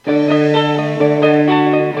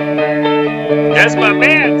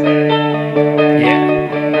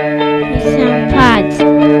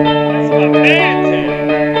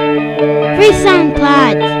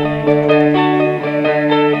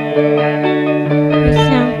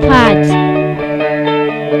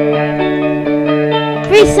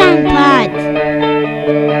Song Pod.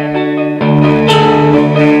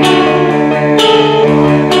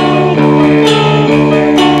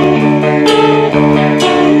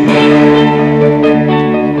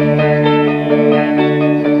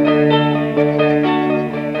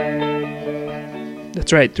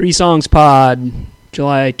 That's right. 3 Songs Pod,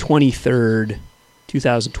 July 23rd,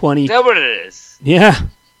 2020. Is that what it is? Yeah.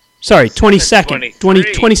 Sorry, 22nd.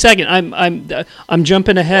 23. 22nd. I'm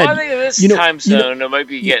jumping ahead. Well, I think in this time zone, it might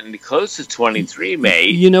be getting close to 23,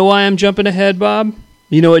 mate. You know why I'm jumping ahead, Bob?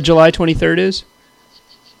 You know what July 23rd is?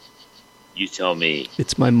 You tell me.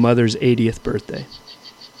 It's my mother's 80th birthday.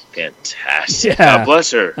 Fantastic. Yeah. God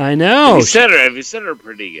bless her. I know. Have you sent her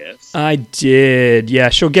pretty gifts? I did. Yeah,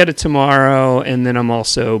 she'll get it tomorrow, and then I'm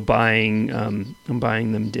also buying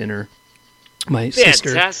them dinner. My sister.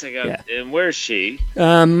 Fantastic. Yeah. And where's she?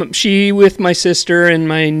 She with my sister and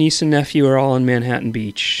my niece and nephew are all in Manhattan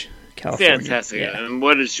Beach, California. Fantastic. Yeah. And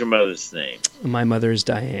what is your mother's name? My mother is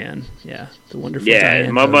Diane. Yeah, the wonderful Diane.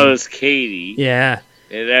 Yeah, my mother's Katie. Yeah.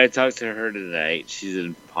 And I talked to her tonight. She's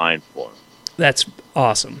in Pine Fork. That's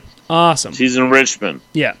awesome. Awesome. She's in Richmond.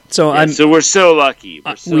 Yeah. So so we're so lucky.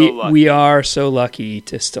 We are so lucky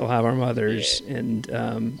to still have our mothers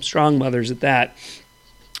and strong mothers at that.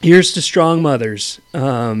 Here's to strong mothers.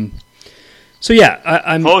 So yeah,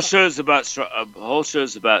 I'm. Whole show's about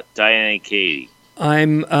Diane and Katie.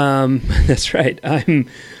 I'm. That's right. I'm.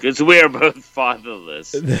 Because we are both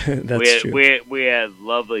fatherless. That's true. We had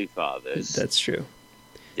lovely fathers. That's true.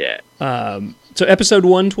 Yeah. So episode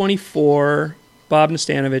 124, Bob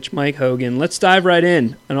Nastanovich, Mike Hogan. Let's dive right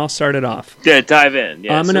in, and I'll start it off. Yeah, dive in.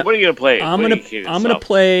 Yeah. So what are you gonna play? I'm gonna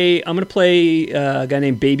play a guy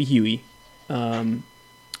named Baby Huey.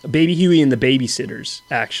 Baby Huey and the Babysitters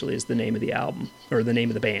actually is the name of the album or the name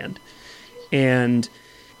of the band, and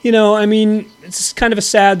I mean it's kind of a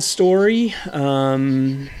sad story.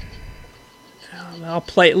 I'll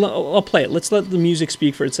play it. Let's let the music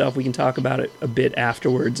speak for itself. We can talk about it a bit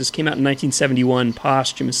afterwards. This came out in 1971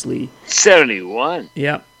 posthumously. 71?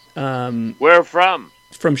 Yeah. Where from?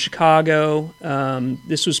 From Chicago.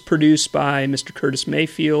 This was produced by Mr. Curtis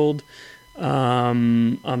Mayfield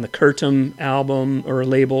on the Curtum album or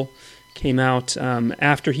label. Came out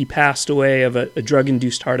after he passed away of a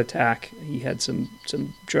drug-induced heart attack. He had some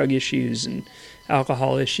drug issues and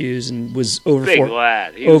alcohol issues and was over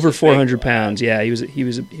 400 pounds. Yeah, he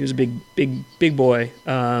was a big boy.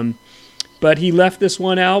 But he left this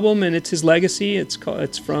one album, and it's his legacy. It's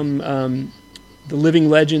from The Living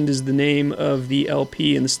Legend is the name of the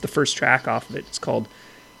LP, and this is the first track off of it. It's called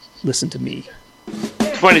Listen to Me.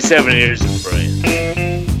 27 years of brilliance.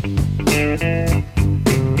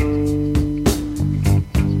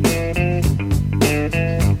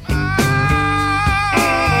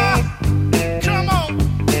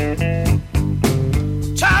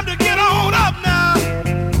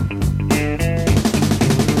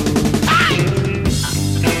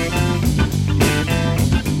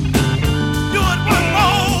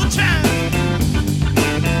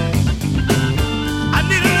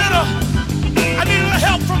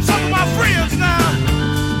 Help from some of my friends now.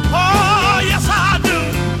 Oh, yes,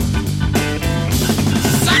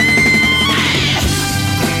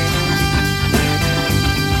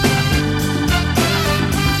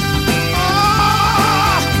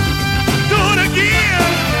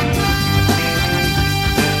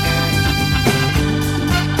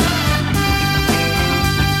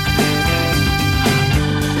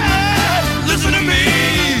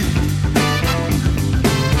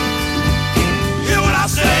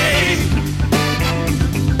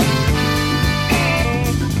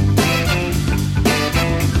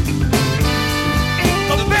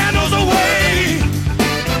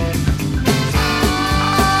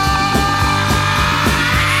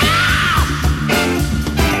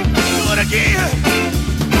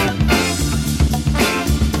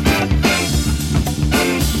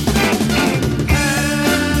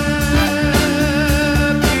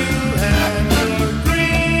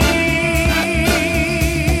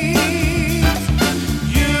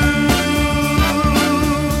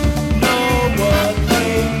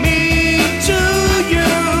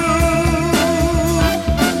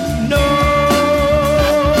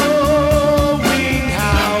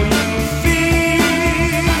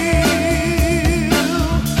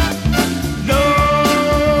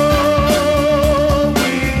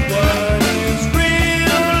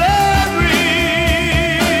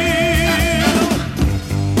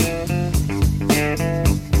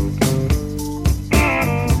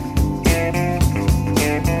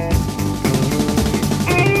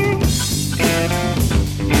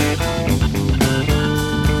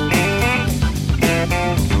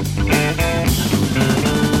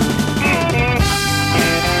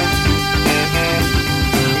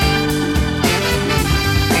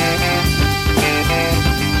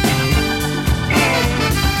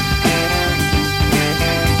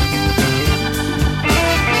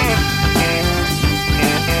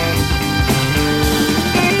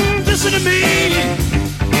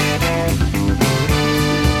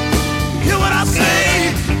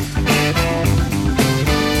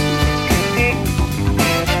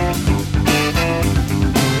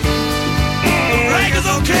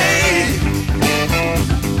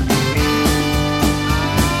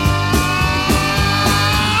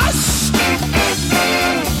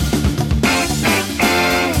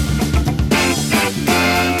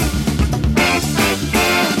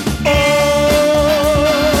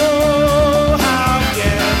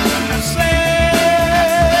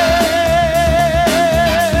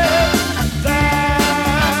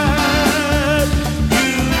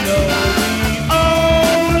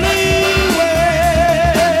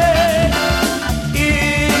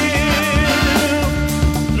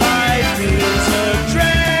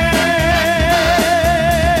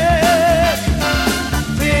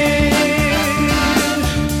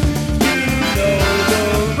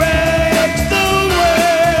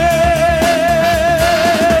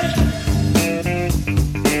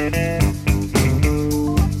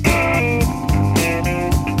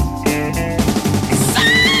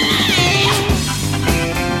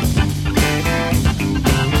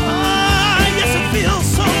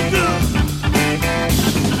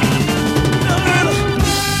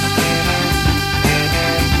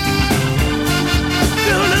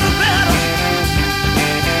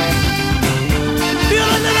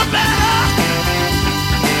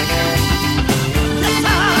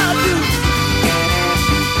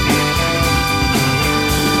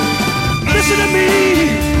 Listen to me.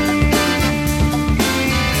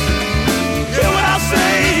 Hear what I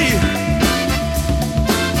say.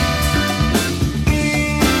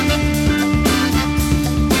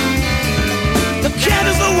 The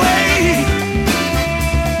candle's away.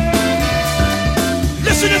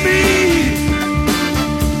 Listen to me.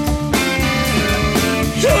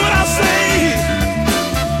 Hear what I say.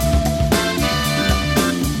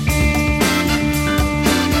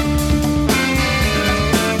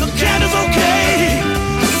 The candle's okay.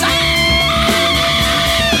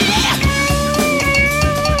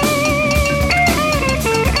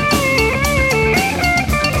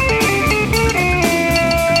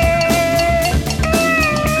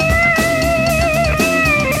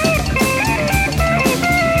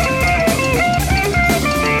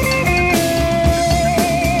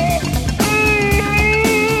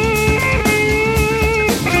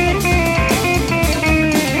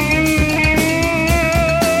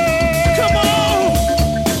 Come on.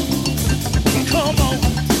 Come on.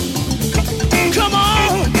 Come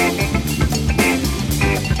on.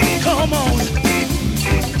 Come on.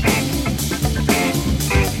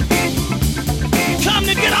 Time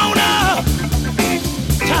to get on up.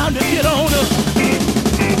 Time to get on up.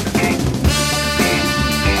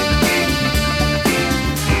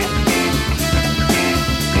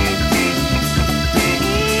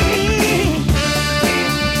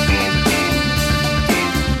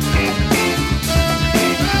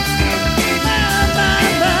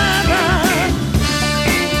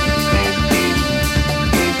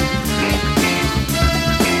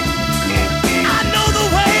 I know the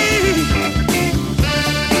way.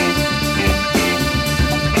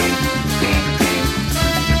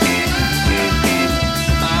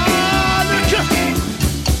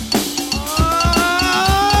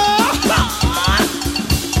 Look.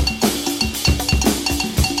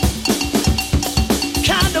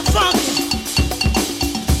 Kind of funky.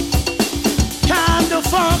 Kind of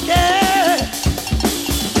funky.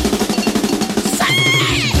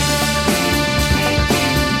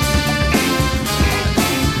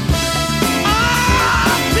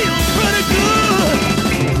 Feels pretty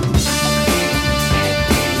good.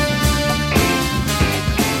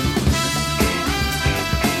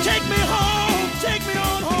 Take me home, take me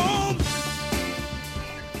on home.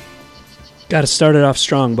 Got to start it off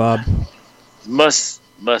strong, Bob. Must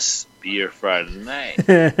be your Friday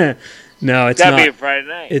night. No, it's Gotta not. be a Friday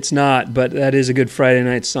night. It's not, but that is a good Friday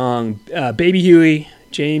night song. Baby Huey,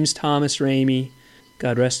 James Thomas Ramey,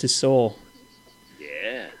 God rest his soul.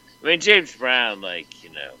 Yeah. I mean, James Brown,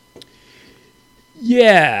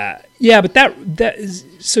 Yeah, but that is,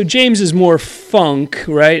 so James is more funk,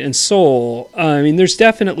 right, and soul. I mean, there's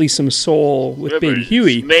definitely some soul with remember, Baby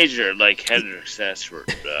Huey. it's major, like Hendrix for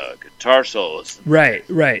guitar soloist. Right.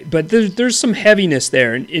 But there's some heaviness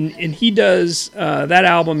there, and he does that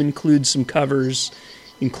album includes some covers,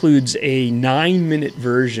 includes a 9-minute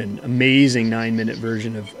version, amazing 9-minute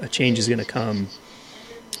version of "A Change Is Gonna Come"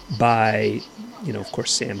 by, of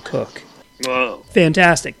course, Sam Cooke. Whoa.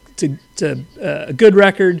 Fantastic. It's a good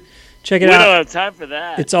record. Check it We out. don't have time for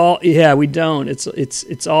that. It's all we don't.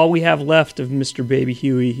 It's all we have left of Mr. Baby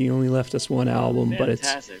Huey. He only left us one album, but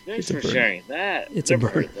Fantastic. Thanks it's a for burn. sharing that. It's Never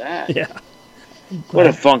a burn. heard that. Yeah. What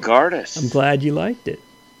a funk artist. I'm glad you liked it.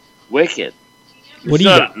 Wicked. What do you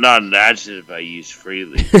got? Not an adjective I use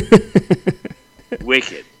freely.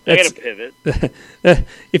 Wicked. I That's- gotta pivot.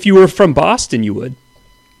 If you were from Boston, you would.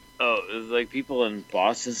 Oh, it's like people in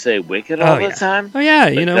Boston say wicked all the time? Oh yeah,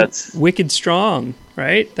 Like that's- Wicked Strong,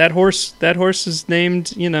 right? That horse is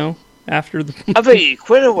named, after the. I bet you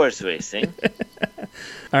quit a horse racing.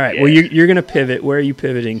 All right. Yeah. Well, you're gonna pivot. Where are you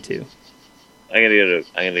pivoting to? I'm gonna go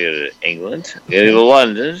to England. I'm gonna go to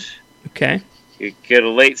London. Okay. You go to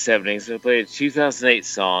late 70s. I play a 2008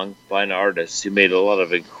 song by an artist who made a lot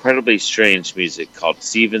of incredibly strange music called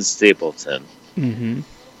Stephen Stapleton. Mm-hmm.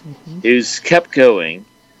 Who's kept going.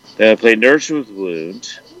 Then I played Nurse with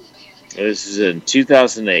Wound. This is in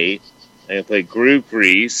 2008. I'm gonna play Groove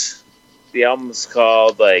Grease. The album's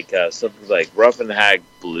called something like Rough and Hag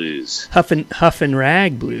Blues. Huff and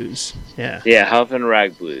Rag Blues. Yeah. Yeah, Huff and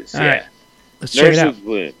Rag Blues. All yeah. right. Let's check Nurse it out. with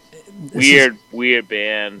Wound. This Weird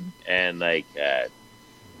band, and a-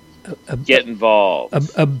 get involved.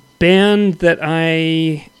 A band that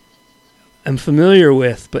I am familiar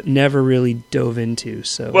with, but never really dove into.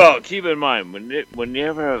 So. Well, keep in mind when you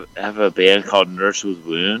ever have a band called Nurse with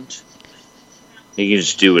Wound, you can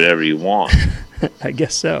just do whatever you want. I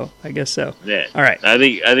guess so. Yeah. All right. I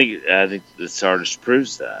think this artist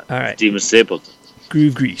proves that. All right. Stephen Stapleton.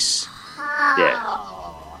 Groove Grease. Yeah.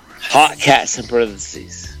 Hot Cats in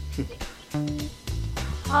parentheses.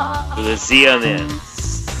 With a Z on the end.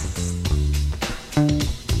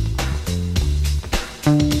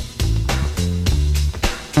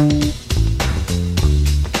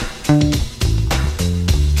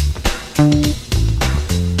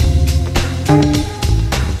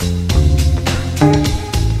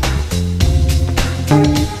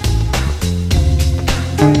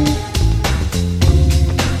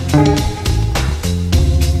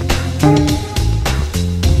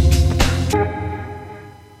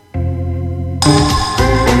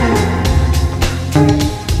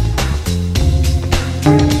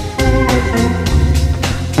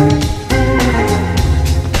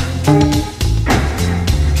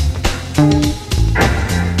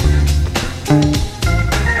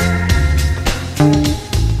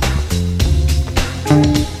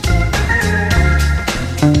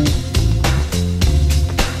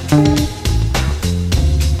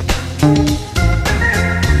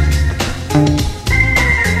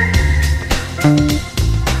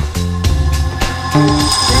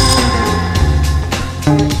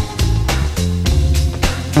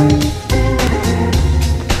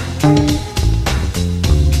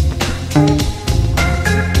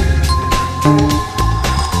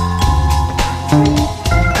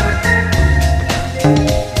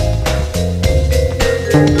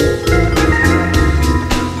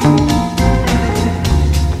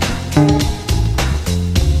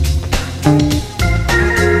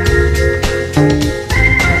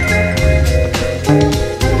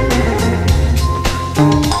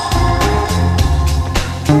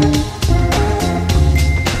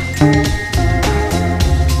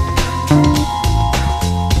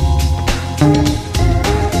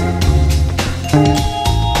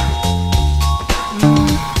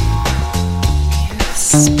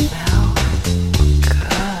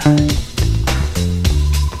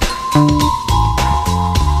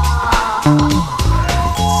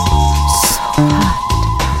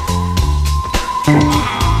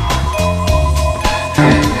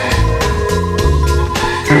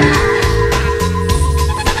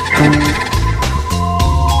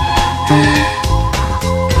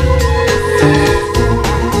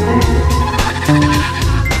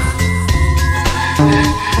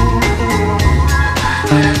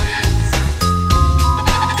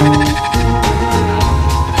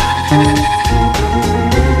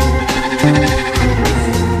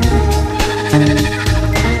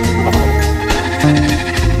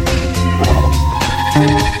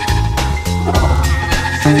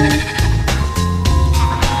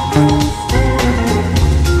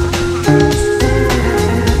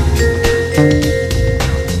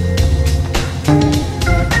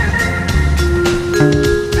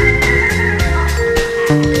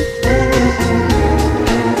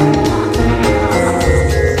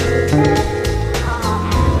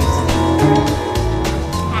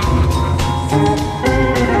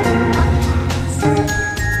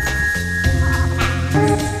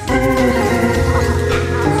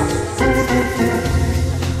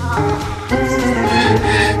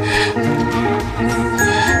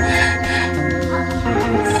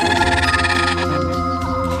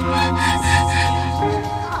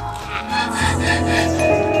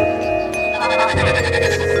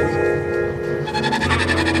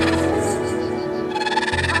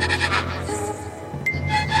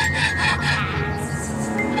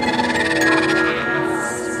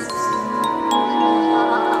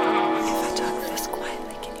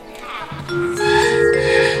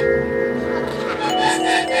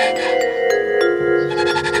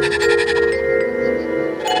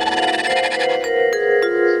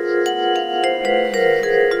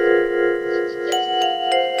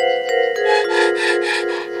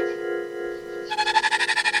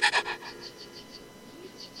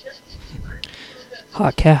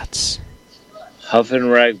 Hot Cats. Huff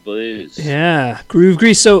and Rag Blues. Yeah, Groove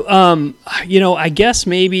Grease. So, I guess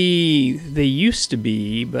maybe they used to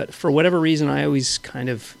be, but for whatever reason, I always kind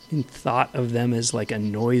of thought of them as like a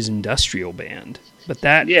noise industrial band. But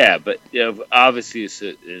that, Yeah, but obviously,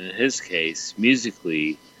 in his case,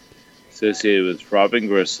 musically associated with Robin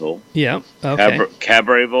Gristle, yeah, okay,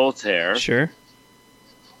 Cabaret Voltaire, sure,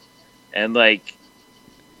 and like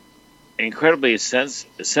incredibly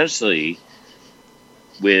essentially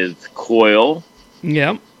with Coil,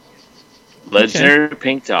 yeah, Legendary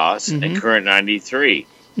Pink Dots, and Current 93.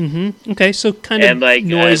 Mm-hmm. Okay, so kind of And like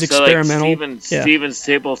noise experimental. Like Steven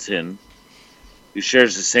Stapleton, who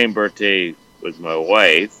shares the same birthday with my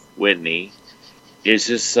wife, Whitney, is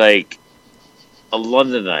just like a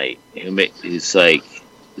Londonite. He's like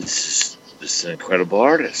this is an incredible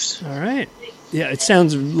artist. All right. Yeah, it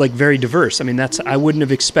sounds like very diverse. I mean, I wouldn't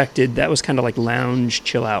have expected. That was kind of like lounge,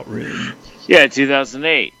 chill out room. Yeah,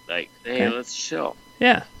 2008. Like, hey, Okay. let's chill.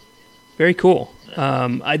 Yeah, very cool.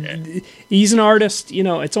 He's an artist.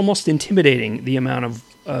 It's almost intimidating the amount of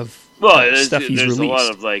stuff he's there's released. a lot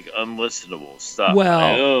of like unlistenable stuff. Well-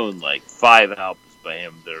 I own like 5 albums by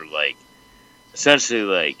him. They're like essentially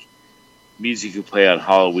like music you play on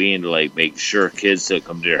Halloween to like make sure kids don't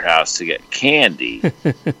come to your house to get candy.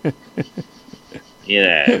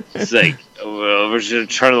 It's like we're just gonna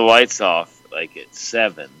turn the lights off like at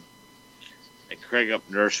 7 and crank up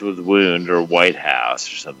Nurse with a Wound or White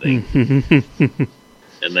House or something,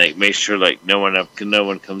 and like make sure like no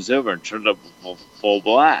one comes over and turn it up full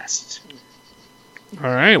blast. All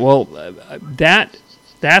right. Well, that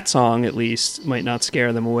song at least might not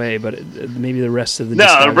scare them away, but maybe the rest of the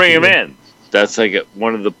No, bring him discography- in. That's like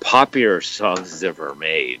one of the popular songs ever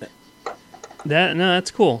made.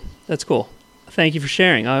 That's cool. That's cool. Thank you for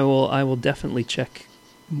sharing. I will definitely check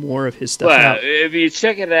more of his stuff Well, out. if you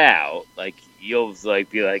check it out, like you'll like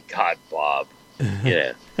be like, God, Bob,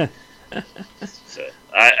 So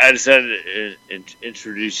I decided to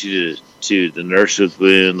introduce you to the Nurse with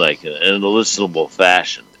Wound, like in a listenable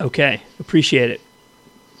fashion. Okay, appreciate it.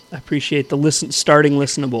 I appreciate the starting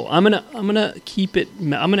listenable. I'm gonna keep it. I'm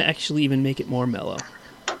gonna actually even make it more mellow.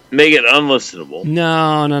 Make it unlistenable.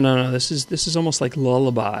 No. This is almost like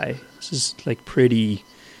lullaby. This is like pretty.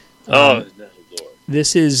 Oh, no, Lord.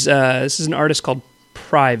 This is an artist called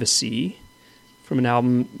Privacy from an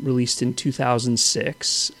album released in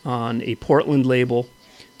 2006 on a Portland label.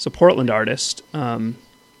 It's a Portland artist. Oh,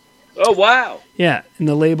 wow. Yeah, and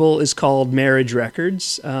the label is called Marriage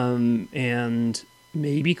Records. And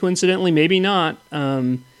maybe coincidentally, maybe not,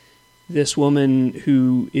 this woman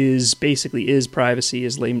who is Privacy,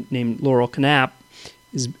 is named Laurel Knapp,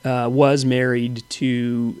 was married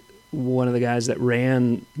to one of the guys that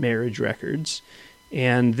ran Marriage Records.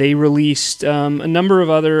 And they released a number of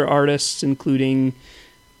other artists, including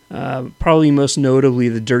probably most notably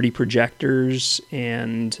the Dirty Projectors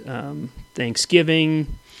and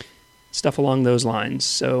Thanksgiving, stuff along those lines.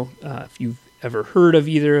 So if you've ever heard of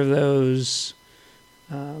either of those,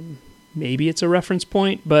 maybe it's a reference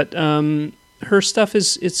point. But her stuff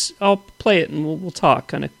I'll play it and we'll talk,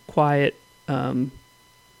 kind of quiet,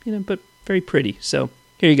 but very pretty. So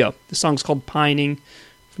here you go. The song's called Pining,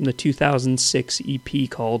 from the 2006 EP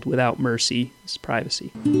called Without Mercy. It's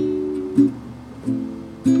Privacy.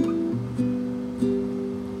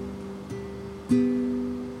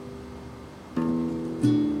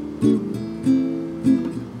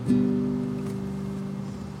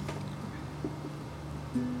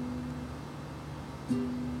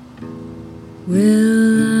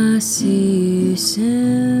 Will I see you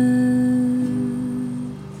soon?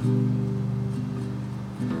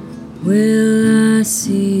 Will I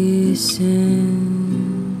see you soon?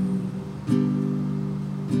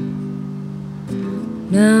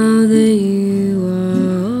 Now that you are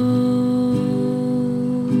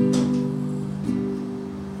old,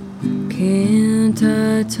 can't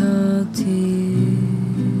I talk to you?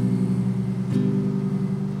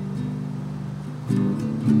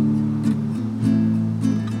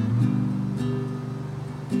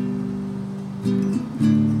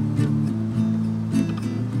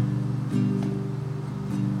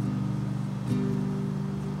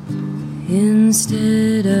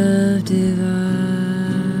 Instead of dividing,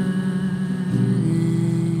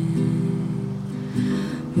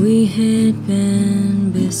 we had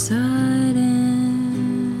been beside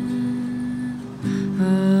him,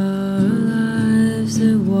 our lives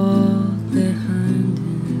that walk behind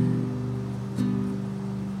him,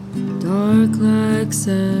 dark like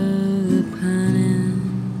so the pine.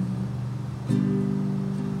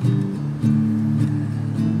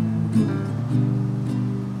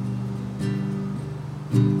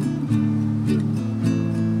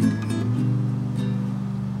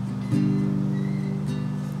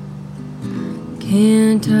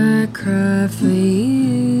 Can't I cry for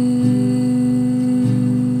you?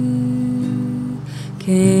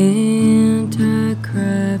 Can't I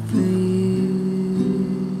cry for you?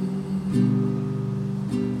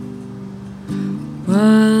 While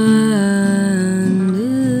I undo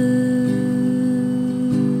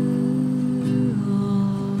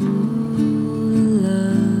all the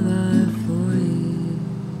love I've for you.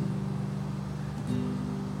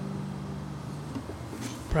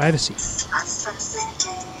 Privacy.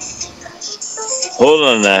 Hold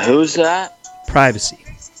on now. Who's that? Privacy.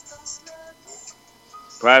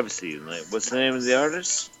 Privacy. Like, what's the name of the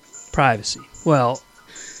artist? Privacy. Well,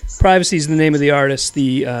 Privacy is the name of the artist.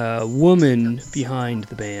 The woman behind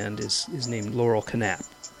the band is named Laurel Knapp.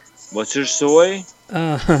 What's her story?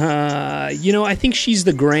 I think she's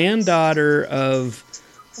the granddaughter of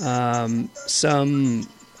some,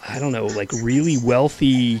 I don't know, like really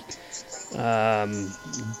wealthy, like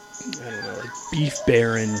beef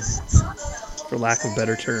baron, for lack of a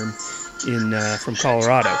better term, from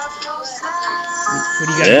Colorado. What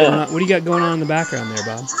do you got going on? What do you got going on in the background there,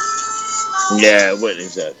 Bob? Yeah,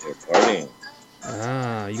 Whitney's out there partying.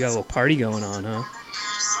 Ah, you got a little party going on, huh?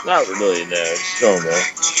 Not really, no. It's normal.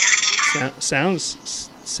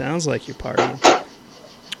 Sounds like you're partying.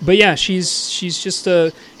 But yeah,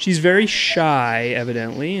 she's very shy,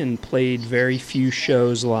 evidently, and played very few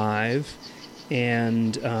shows live,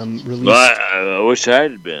 and released. Well, I wish I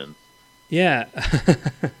had been. Yeah.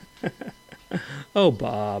 Oh,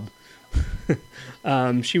 Bob.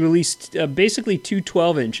 She released basically 2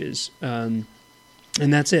 12 inches, and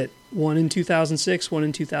that's it. One in 2006, one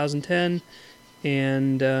in 2010,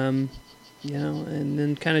 and and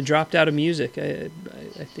then kind of dropped out of music. I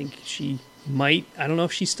think she might. I don't know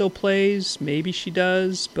if she still plays. Maybe she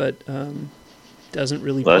does, but doesn't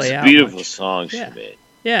really play out. That's a beautiful much. song she made.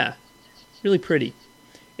 Yeah, really pretty.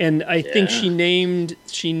 And I think she named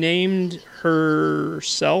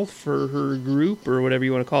herself or her group or whatever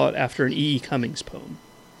you want to call it after an E. E. Cummings poem.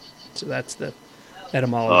 So that's the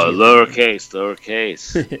etymology. Oh, lowercase.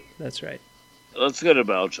 That's right. Let's go to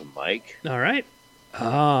Belgium, Mike. All right.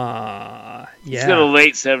 Yeah. Let's go to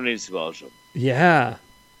late 70s Belgium. Yeah.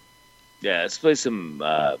 Yeah, let's play some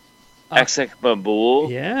Aksak Mabul.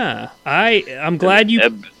 Yeah, I'm glad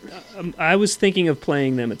you. I was thinking of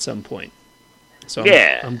playing them at some point. So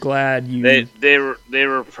I'm glad you. They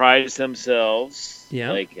reprised themselves.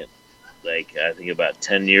 Yeah. Like I think about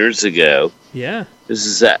 10 years ago. Yeah. This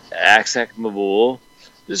is Aksak Mabul.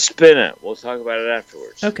 Just spin it. We'll talk about it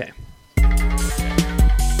afterwards. Okay.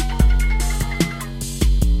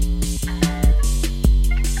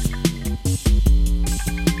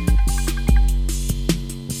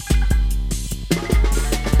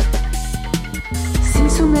 Si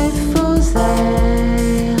sous mes faux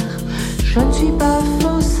airs, je ne suis pas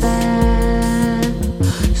faussaire,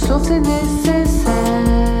 sauf c'est nécessaire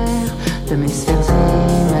de mes sphères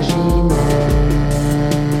imaginaires.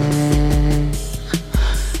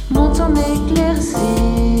 Monte en éclaircie,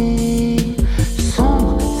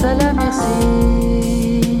 sombre à la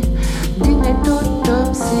merci d'une nette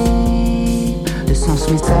autopsie de sens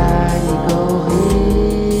mes allégories.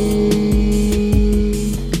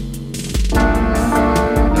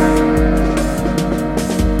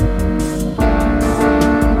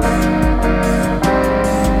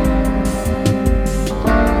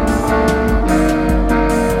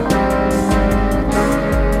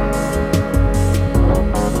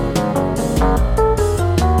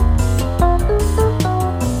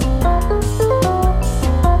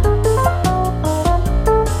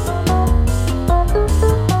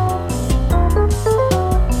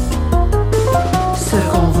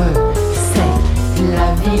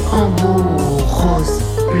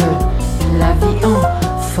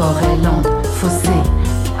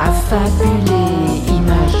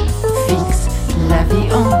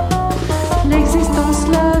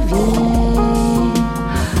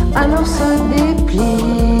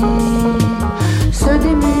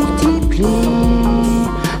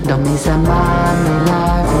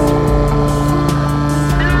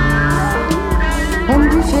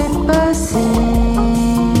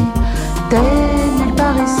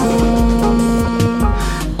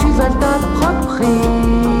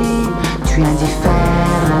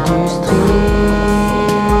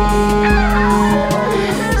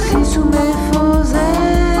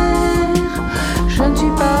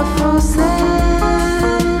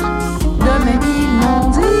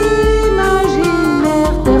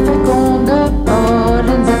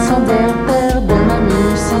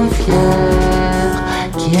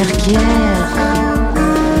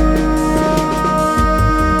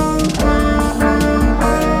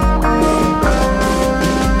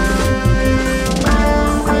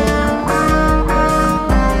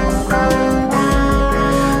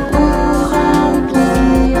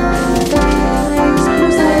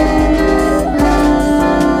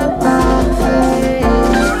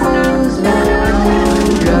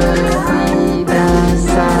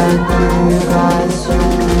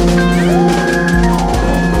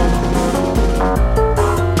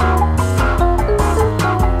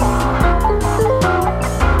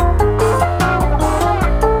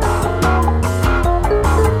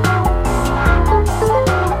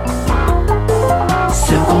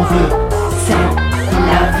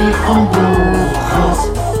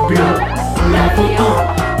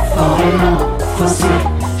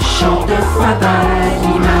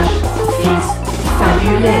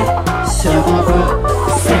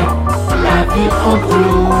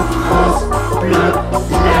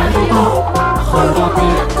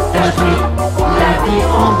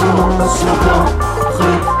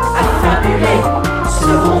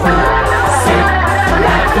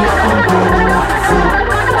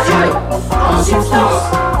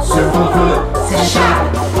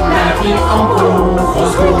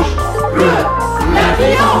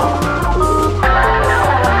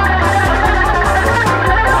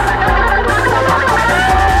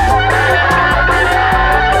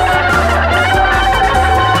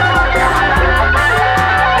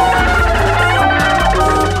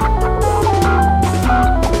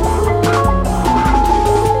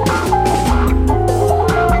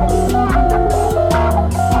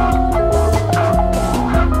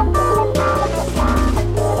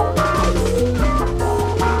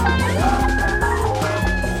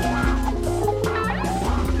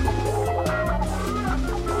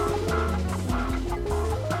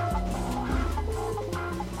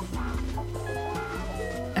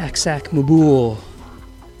 Aksak Mabul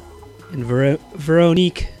and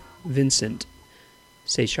Veronique Vincent.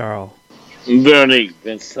 Say Charles. Veronique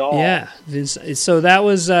Vincent. Yeah, so that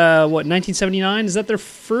was 1979. Is that their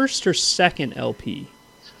first or second LP?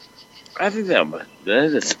 I think that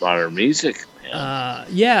is modern music, man.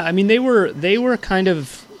 Yeah, I mean they were kind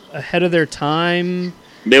of ahead of their time.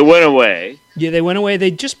 They went away. Yeah, they went away.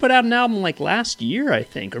 They just put out an album like last year, I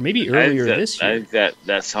think, or maybe earlier this I year. think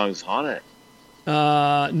that song's on it.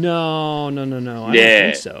 No. I don't Yeah.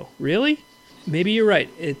 think so. Really? Maybe you're right.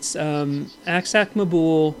 It's Aksak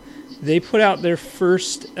Mabul. They put out their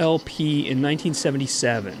first LP in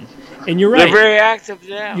 1977, and you're right. They're very active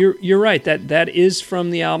now. You're right. That is from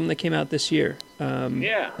the album that came out this year.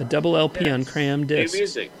 Yeah. A double LP on cram New disc.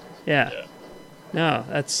 music. Yeah. Yeah. No,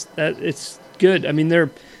 it's good. I mean,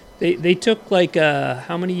 they took like a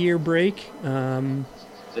how many year break?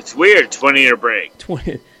 It's weird. 20-year break.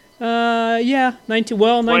 20. Yeah,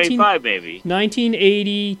 25 maybe.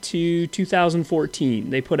 1980 to 2014.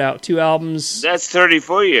 They put out 2 albums. That's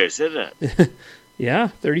 34 years, isn't it? Yeah,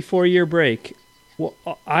 34-year break. Well,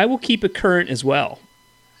 I will keep it current as well.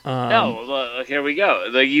 No, look, here we go.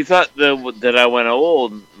 Like you thought that I went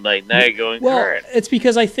old, like now you're going Well, current. it's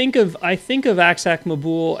because I think of Aksak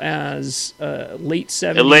Mabul as late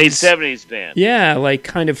 70s. The late 70s band. Yeah, like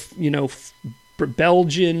kind of,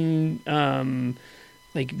 Belgian,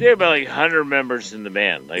 like There are about like 100 members in the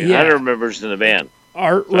band. Like Yeah. 100 members in the band.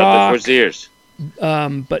 art Throughout the rock, course of the years.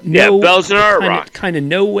 but Yeah, no Belgian art rock. kind of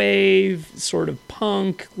no wave, sort of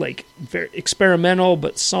punk, like very experimental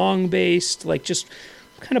but song based, like just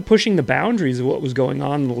kind of pushing the boundaries of what was going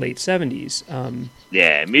on in the late 70s.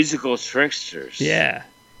 Yeah, musical tricksters. Yeah,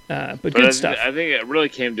 but But good stuff. I think it really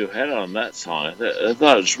came to a head on that song. I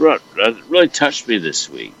thought it really touched me this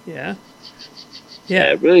week. Yeah, I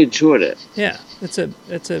yeah, really enjoyed it. yeah. That's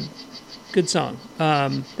a good song.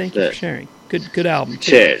 Thank you Yeah. for sharing. Good album.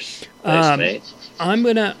 too. Cheers. Thanks, Um, mate. I'm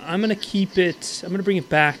gonna keep it. I'm gonna bring it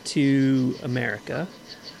back to America.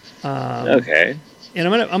 Okay. And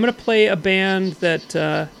I'm gonna play a band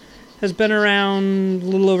that has been around a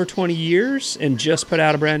little over 20 years and just put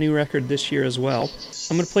out a brand new record this year as well.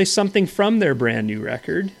 I'm gonna play something from their brand new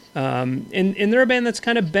record. And they're a band that's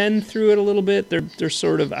kind of been through it a little bit. They're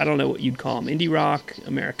sort of, I don't know what you'd call them, indie rock,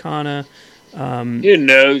 Americana. Who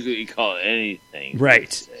knows what you call anything? Right.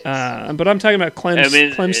 these days. But I'm talking about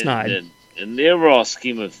Clem Snide. In the overall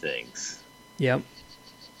scheme of things, Yep.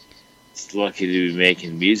 it's lucky to be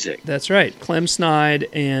making music. That's right. Clem Snide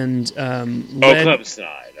and Clem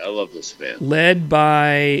Snide. I love this band. led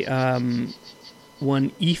by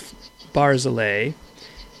one Yves Barzilay.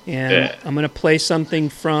 And Yeah. I'm going to play something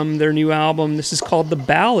from their new album. This is called The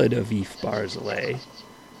Ballad of Yves Barzilay.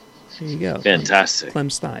 There you go. Fantastic. Clem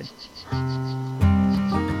Snide.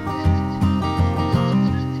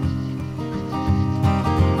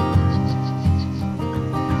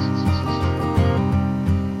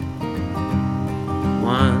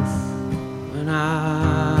 Once, when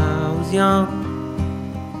I was young,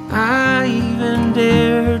 I even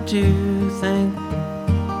dared to think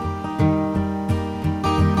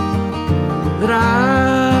that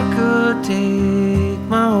I could take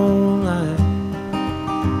my own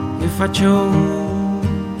life if I chose.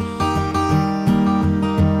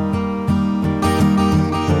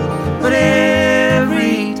 But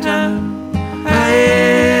every time I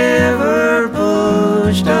ever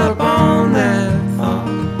pushed up on that thought,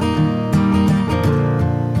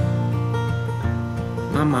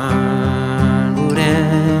 my mind would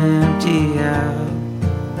empty out,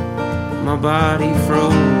 my body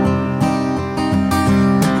froze.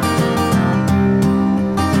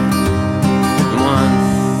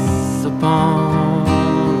 Once upon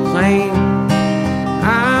a plane,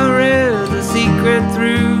 I read The Secret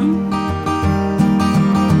through.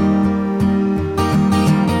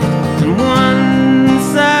 And once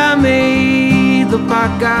I made the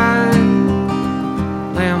pot guy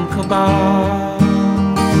lamb kebab.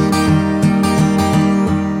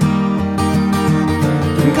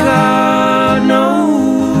 And God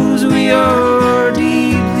knows we are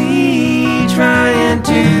deeply trying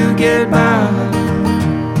to get by.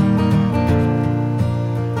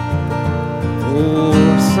 For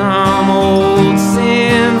some old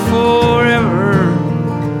sin forever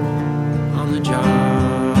on the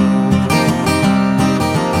job.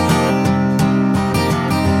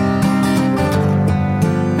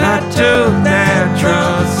 I took that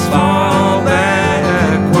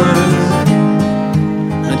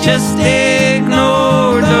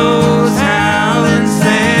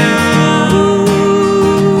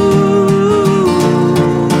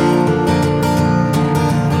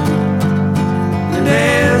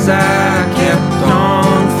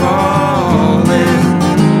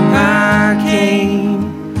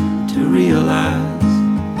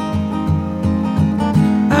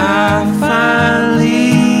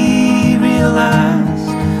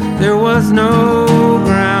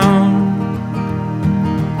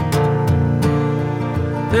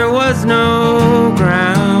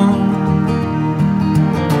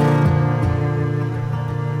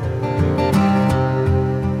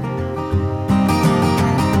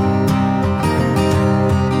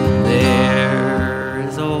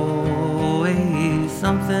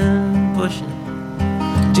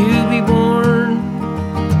to be born.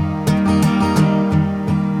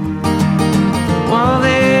 While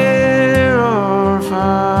there are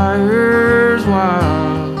fires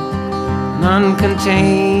wild and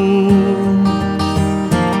uncontained,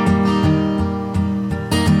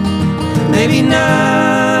 maybe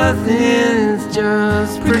nothing's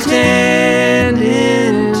just pretending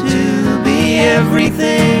to be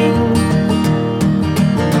everything.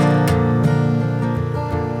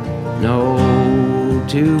 No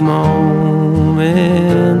two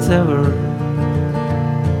moments ever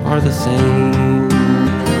are the same.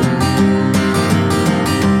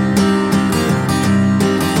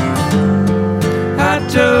 I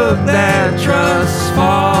took that trust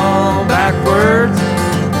fall backwards,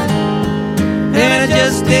 and I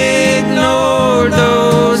just ignored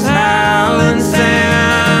those howling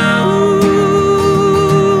sounds.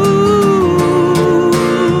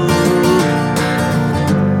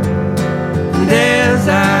 And as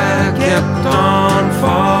I kept on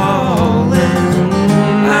falling,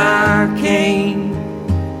 I came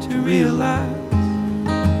to realize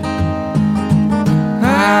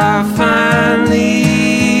I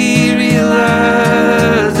finally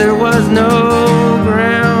realized there was no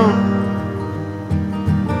ground.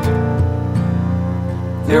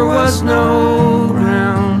 There was no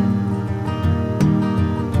ground.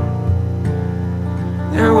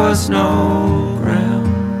 There was no ground.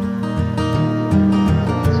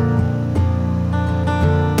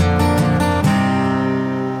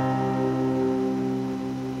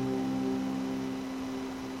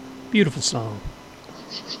 Beautiful song.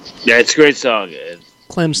 Yeah, it's a great song.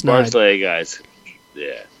 Clem Snide. Barsley guys.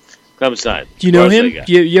 Yeah. Clem Snide. Do you know Barsley him? guy.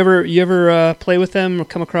 You ever play with them or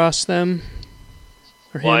come across them?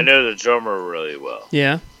 Or Well, I him? know the drummer really well.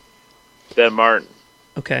 Yeah. Ben Martin,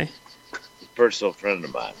 Okay. personal friend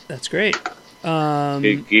of mine. That's great.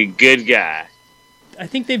 Good guy. I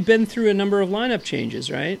think they've been through a number of lineup changes,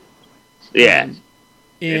 right? Yeah. And-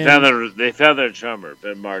 They found their drummer.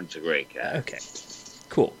 Ben Martin's a great guy. Okay.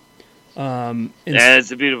 Cool. And And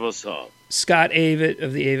it's a beautiful song. Scott Avett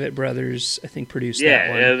of the Avett Brothers, I think, produced Yeah, that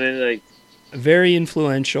one. I mean, like, Very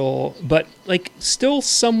influential, but like still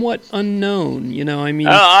somewhat unknown. You know, I mean,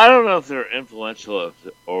 I don't know if they're influential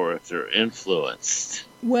or if they're influenced.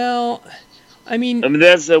 well, I mean,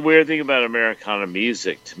 That's the weird thing about Americana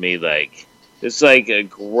music to me. Like, it's like a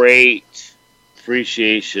great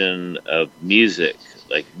appreciation of music,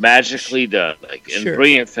 like magically done, like in Sure.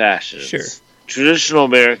 brilliant fashions. Sure. Traditional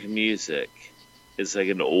American music is like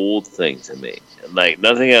an old thing to me, and like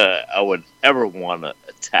nothing I would ever want to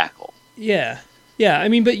tackle. yeah. I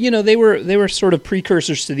mean, but you know, they were sort of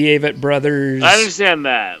precursors to the Avett Brothers. I understand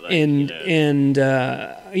that. Like, and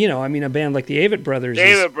you know, I mean, a band like the Avett Brothers. is-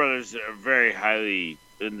 David Brothers are very highly,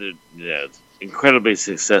 incredibly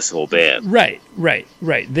successful band. Right.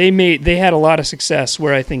 They had a lot of success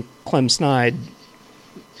where I think Clem Snide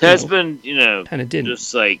Has know, been, kinda didn't.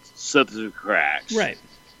 just like slipped through cracks. Right.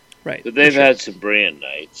 But they've for sure. had some brilliant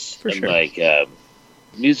nights. For and sure. like,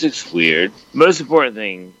 music's weird. Most important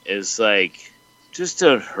thing is like, just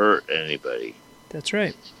don't hurt anybody. That's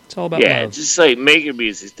right. It's all about Yeah, love. just like making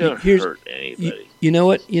music. Don't Here's- hurt anybody. You know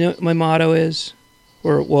what? You know what my motto is,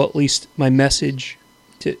 or well, at least my message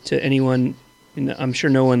to anyone. And I'm sure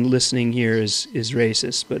no one listening here is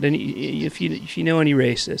racist, but if you know any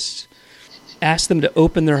racists, ask them to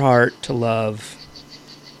open their heart to love,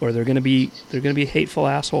 or they're gonna be a hateful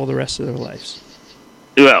asshole the rest of their lives.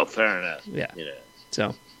 Well, fair enough. Yeah. You know.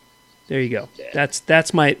 So there you go. Yeah.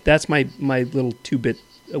 That's my little 2-bit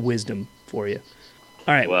of wisdom for you.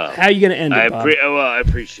 All right. Well, how are you gonna end it, Bob? I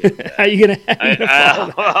appreciate that. How are you gonna end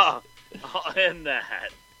I'll end that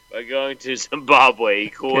by going to Zimbabwe. You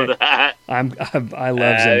cool Okay. with that? I love I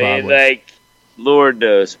Zimbabwe. mean, like, Lord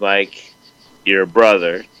knows, Mike, you're a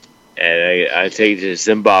brother, and I take you to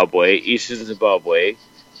Zimbabwe, Eastern Zimbabwe,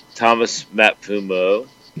 Thomas Matfumo,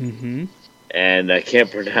 Mm-hmm. and I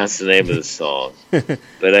can't pronounce the name of the song,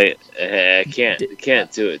 but I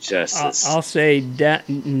can't do it justice. I'll say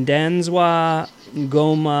Ndanzwa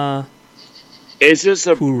Ngoma It's just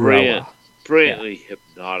a Kurawa. brilliantly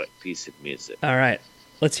hypnotic piece of music. All right.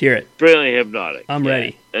 Let's hear it. Brilliantly hypnotic. I'm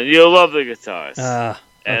ready. And you'll love the guitars. Okay.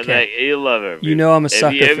 And you'll love it. You know I'm a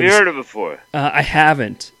sucker Have for you this- heard it before? I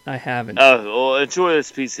haven't. Oh, well, enjoy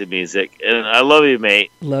this piece of music. And I love you,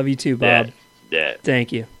 mate. Love you too, Bob. Yeah.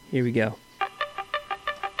 Thank you. Here we go.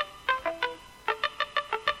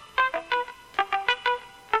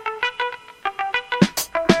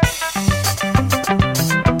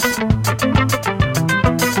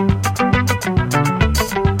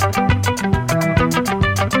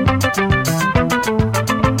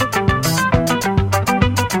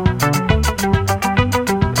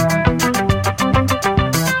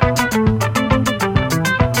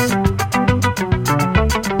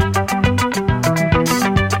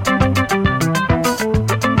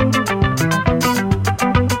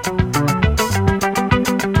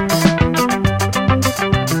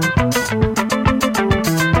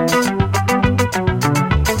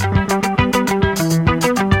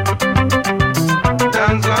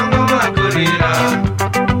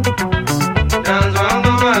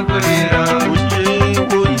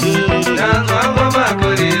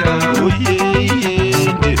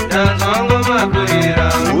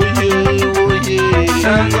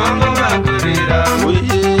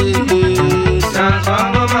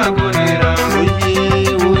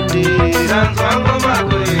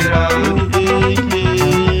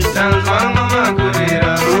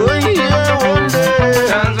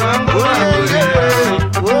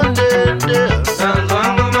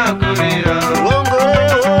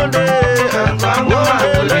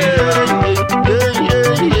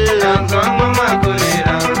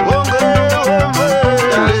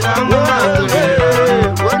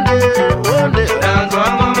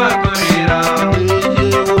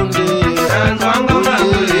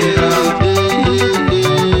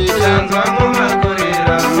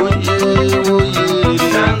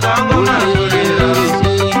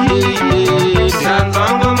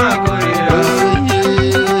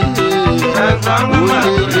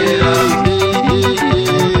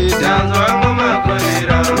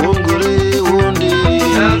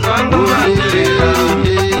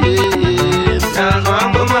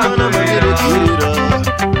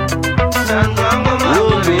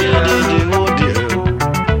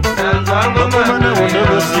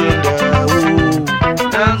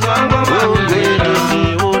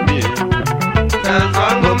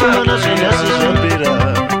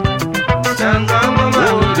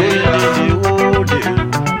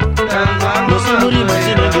 Masumuri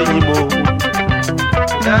Majina Benimo.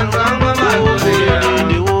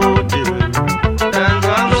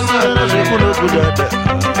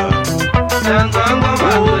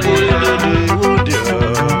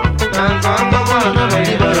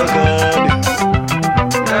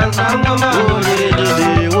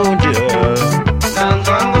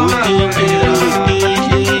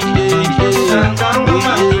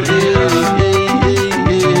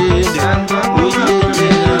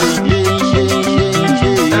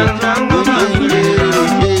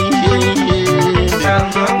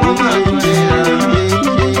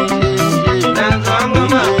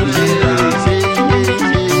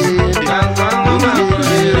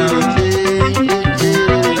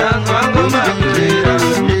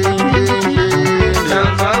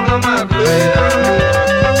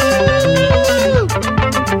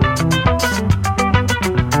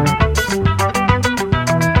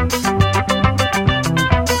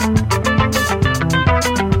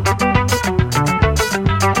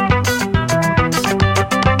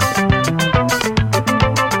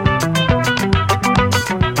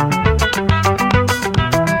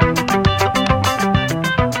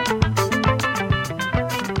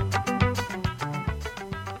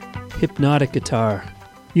 Hypnotic guitar.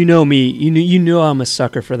 You know me. You know I'm a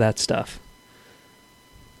sucker for that stuff.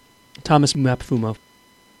 Thomas Mapufumo. All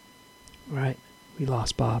right. We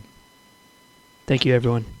lost Bob. Thank you,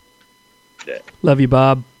 everyone. Yeah. Love you,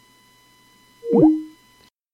 Bob.